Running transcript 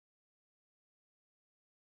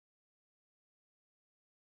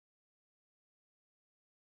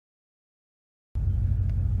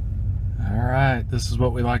right, this is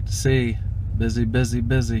what we like to see. Busy, busy,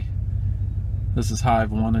 busy. This is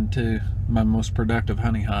hive 1 and 2, my most productive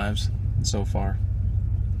honey hives so far.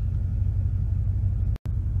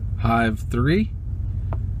 Hive 3,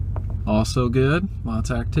 also good, lots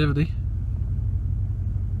of activity.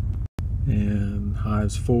 And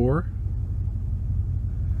hives 4,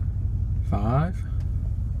 5,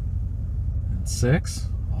 and 6,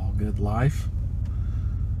 all good life.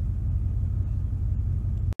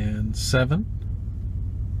 And 7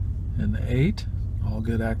 and 8, all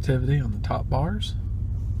good activity on the top bars.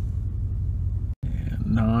 And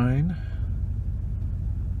 9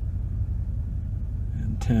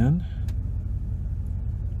 and 10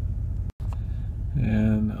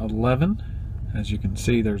 and 11. As you can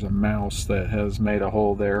see, there's a mouse that has made a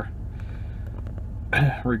hole there,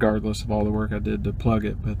 regardless of all the work I did to plug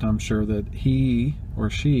it, but I'm sure that he or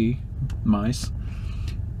she, mice,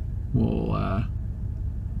 will,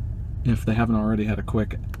 if they haven't already, had a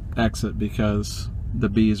quick exit, because the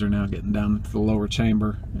bees are now getting down into the lower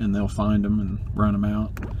chamber and they'll find them and run them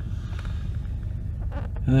out.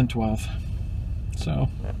 And then 12. So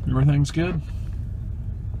everything's good.